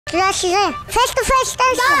Туда-сюда. Face to face.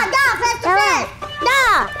 Да, face to face.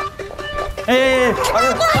 Да.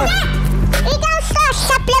 Идем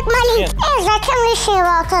сопляк маленький. Зачем лишний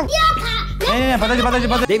волком?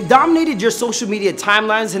 They've dominated your social media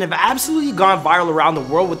timelines and have absolutely gone viral around the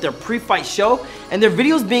world with their pre-fight show and their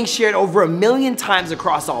videos being shared over 1 million times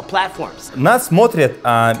across all platforms. Нас смотрят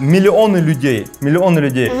миллионы людей.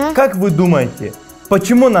 Как вы думаете,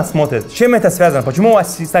 почему нас смотрят? С чем это связано? Почему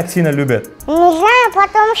вас так сильно любят? Не знаю,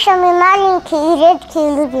 потому что мы маленькие и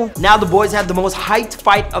редкие люди. Now the boys have the most hyped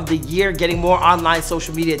fight of the year, getting more online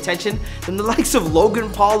social media attention than the likes of Logan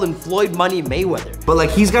Paul and Floyd Money Mayweather. But like,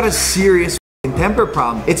 he's got a serious temper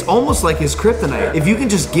problem. It's almost like his kryptonite. If you can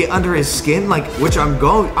just get under his skin, like, which I'm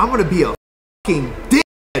gonna be a fucking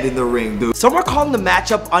dickhead in the ring, dude. Some are calling the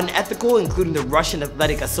matchup unethical, including the Russian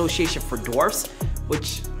Athletic Association for Dwarfs,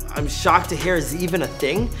 which I'm shocked to hear is even a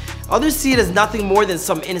thing. Others see it as nothing more than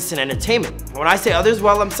some innocent entertainment. When I say others,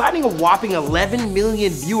 well, I'm citing a whopping 11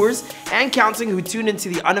 million viewers and counting who tuned into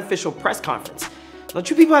the unofficial press conference. Don't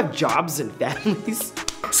you people have jobs and families?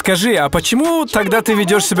 Скажи, а почему тогда ты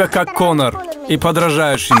ведешь себя как Конор и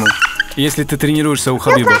подражаешь ему, если ты тренируешься у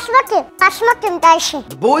Хабиба? Посмотрим дальше.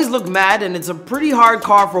 The boys look mad and it's a pretty hard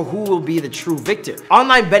call for who will be the true victor.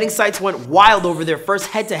 Online betting sites went wild over their first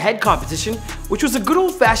head-to-head competition, which was a good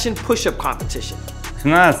old-fashioned push-up competition.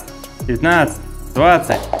 17, 19,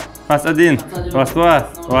 20, 21, 22,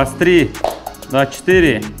 23,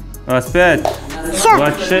 24, 25,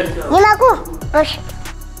 26. Не могу больше.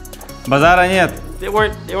 Базара нет. They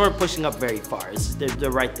weren't pushing up very far.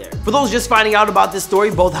 They're right there. For those just finding out about this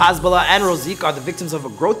story, both Hasbulla and Rozik are the victims of a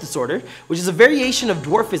growth disorder, which is a variation of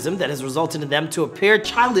dwarfism that has resulted in them to appear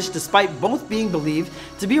childish despite both being believed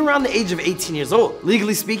to be around the age of 18 years old.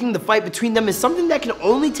 Legally speaking, the fight between them is something that can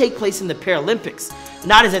only take place in the Paralympics,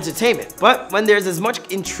 not as entertainment. But when there's as much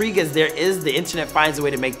intrigue as there is, the internet finds a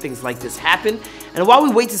way to make things like this happen. And while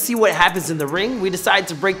we wait to see what happens in the ring, we decided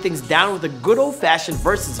to break things down with a good old-fashioned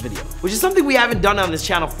versus video, which is something we haven't done on this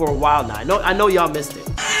channel for a while now. I know y'all missed it.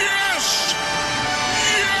 Yes!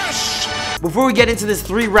 Yes! Before we get into this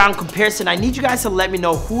 3-round comparison, I need you guys to let me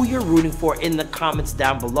know who you're rooting for in the comments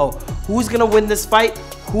down below. Who's gonna win this fight?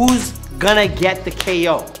 Who's gonna get the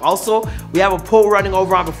KO? Also, we have a poll running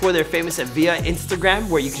over on Before They're Famous via Instagram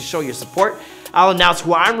where you can show your support. I'll announce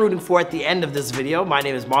who I'm rooting for at the end of this video. My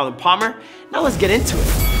name is Marlon Palmer. Now let's get into it.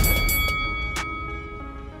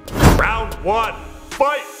 Round 1,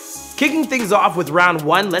 fight! Kicking things off with round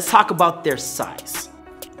 1, let's talk about their size.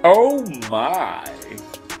 Oh my.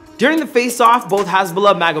 During the face-off, both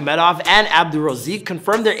Hasbulla Magomedov and Abdurozik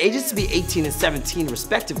confirmed their ages to be 18 and 17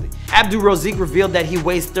 respectively. Abdurozik revealed that he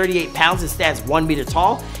weighs 38 pounds and stands 1 meter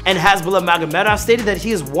tall, and Hasbulla Magomedov stated that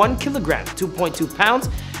he is 1 kilogram, 2.2 pounds,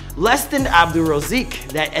 less than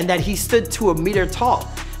Abdurozik, and that he stood to 1 meter tall.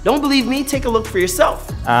 Don't believe me? Take a look for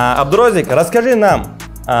yourself. Abdurozik, расскажи нам,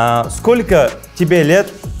 сколько тебе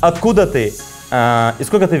лет, откуда ты и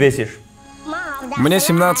сколько ты весишь? Мне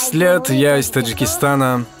 17 лет, я из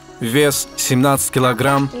Таджикистана, вес 17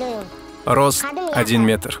 килограмм, рост 1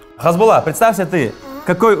 метр. Hasbulla, представься ты,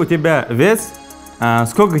 какой у тебя вес,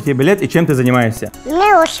 сколько тебе лет и чем ты занимаешься?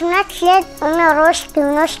 Мне 18 лет, у меня рост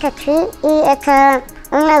 93, и это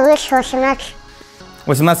у меня вес 18.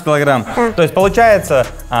 18 килограмм. То есть получается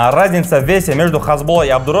разница в весе между Hasbulla и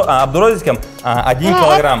Abdurozikом 1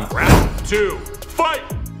 килограмм.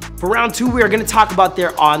 For round 2, we are going to talk about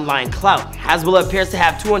their online clout. Hasbulla appears to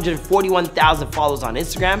have 241,000 followers on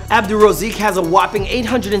Instagram. Abdurozik has a whopping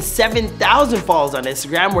 807,000 followers on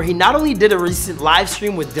Instagram, where he not only did a recent live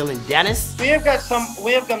stream with Dylan Dennis. We have got some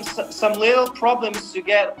little problems to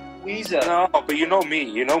get visa. No, but you know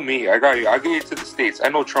me. I got you. I'll get you to the States. I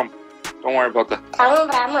know Trump. Don't worry about that.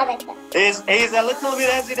 He's a little bit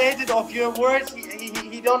hesitated of your words.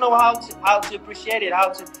 He don't know how to appreciate it, how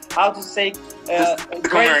to say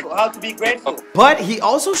grateful, how to be grateful. But he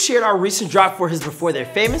also shared our recent drop for his Before They're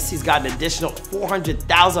Famous. He's got an additional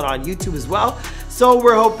 400,000 on YouTube as well. So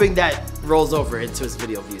we're hoping that rolls over into his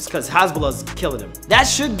video views because Hasbulla's killing him. That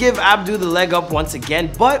should give Abdu the leg up once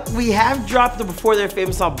again, but we have dropped the Before They're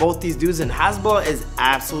Famous on both these dudes, and Hasbulla is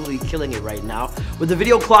absolutely killing it right now, with the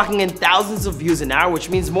video clocking in thousands of views an hour, which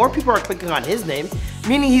means more people are clicking on his name,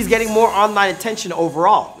 meaning he's getting more online attention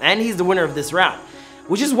overall, and he's the winner of this round.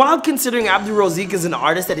 Which is wild considering Abdurozik is an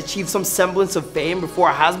artist that achieved some semblance of fame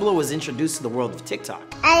before Hasbulla was introduced to the world of TikTok.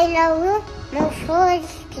 I love you, my followers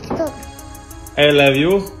TikTok. I love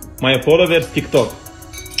you, my followers TikTok.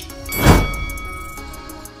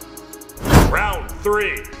 Round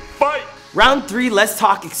 3, fight! Round 3, let's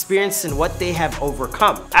talk experience and what they have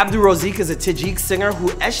overcome. Abdurozik is a Tajik singer who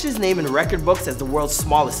etched his name in record books as the world's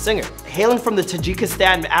smallest singer. Hailing from the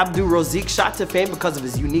Tajikistan, Abdurozik shot to fame because of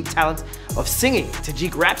his unique talent of singing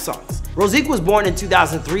Tajik rap songs. Rozik was born in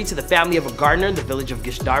 2003 to the family of a gardener in the village of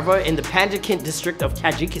Gishdarva in the Panjikent district of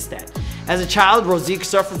Tajikistan. As a child, Rozik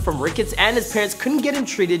suffered from rickets and his parents couldn't get him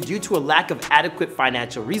treated due to a lack of adequate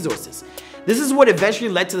financial resources. This is what eventually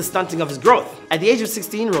led to the stunting of his growth. At the age of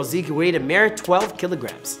 16, Rozik weighed a mere 12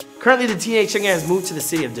 kilograms. Currently, the teenage singer has moved to the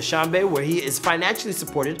city of Dushanbe, where he is financially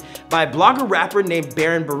supported by a blogger-rapper named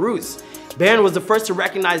Baron Baruz. Baron was the first to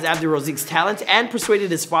recognize Abdurozik's talent and persuaded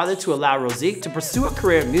his father to allow Rozik to pursue a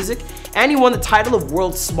career in music, and he won the title of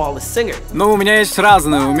world's smallest singer. Ну, у меня есть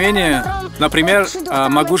разные умения. Например,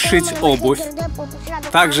 могу шить обувь,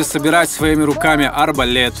 также собирать своими руками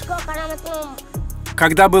арбалет.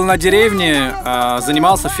 Когда был на деревне,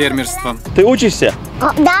 занимался фермерством. Ты учишься?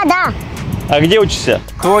 Да. А где учишься?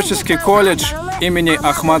 Творческий колледж имени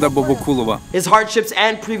Ахмада Бабукулова. His hardships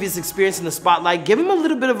and previous experience in the spotlight give him a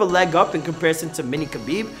little bit of a leg up in comparison to Mini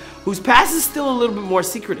Khabib, whose past is still a little bit more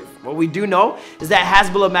secretive. What we do know is that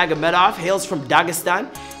Hasbulla Magomedov hails from Dagestan.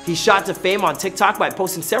 He shot to fame on TikTok by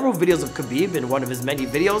posting several videos of Khabib. In one of his many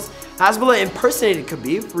videos, Hasbulla impersonated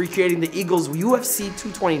Khabib, recreating the Eagles' UFC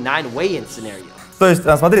 229 weigh-in scenario. То есть,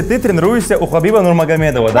 смотри, ты тренируешься у Хабиба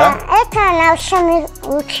Нурмагомедова, да? Это на всем мире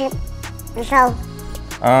лучший зал.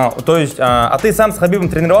 То есть, а ты сам с Хабибом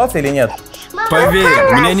тренировался или нет? Поверь,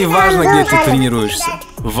 мне не важно, где ты тренируешься.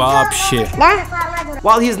 Вообще.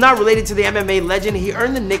 While he is not related to the MMA legend, he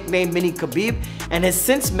earned the nickname Mini Khabib and has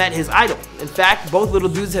since met his idol. In fact, both little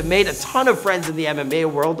dudes have made a ton of friends in the MMA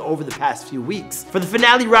world over the past few weeks. For the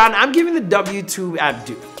finale round, I'm giving the W to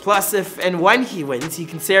Abdu. Plus, if and when he wins, he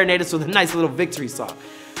can serenade us with a nice little victory song.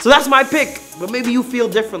 So that's my pick, but maybe you feel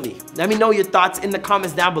differently. Let me know your thoughts in the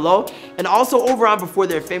comments down below, and also over on Before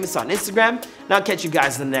They're Famous on Instagram, and I'll catch you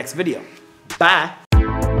guys in the next video. Bye!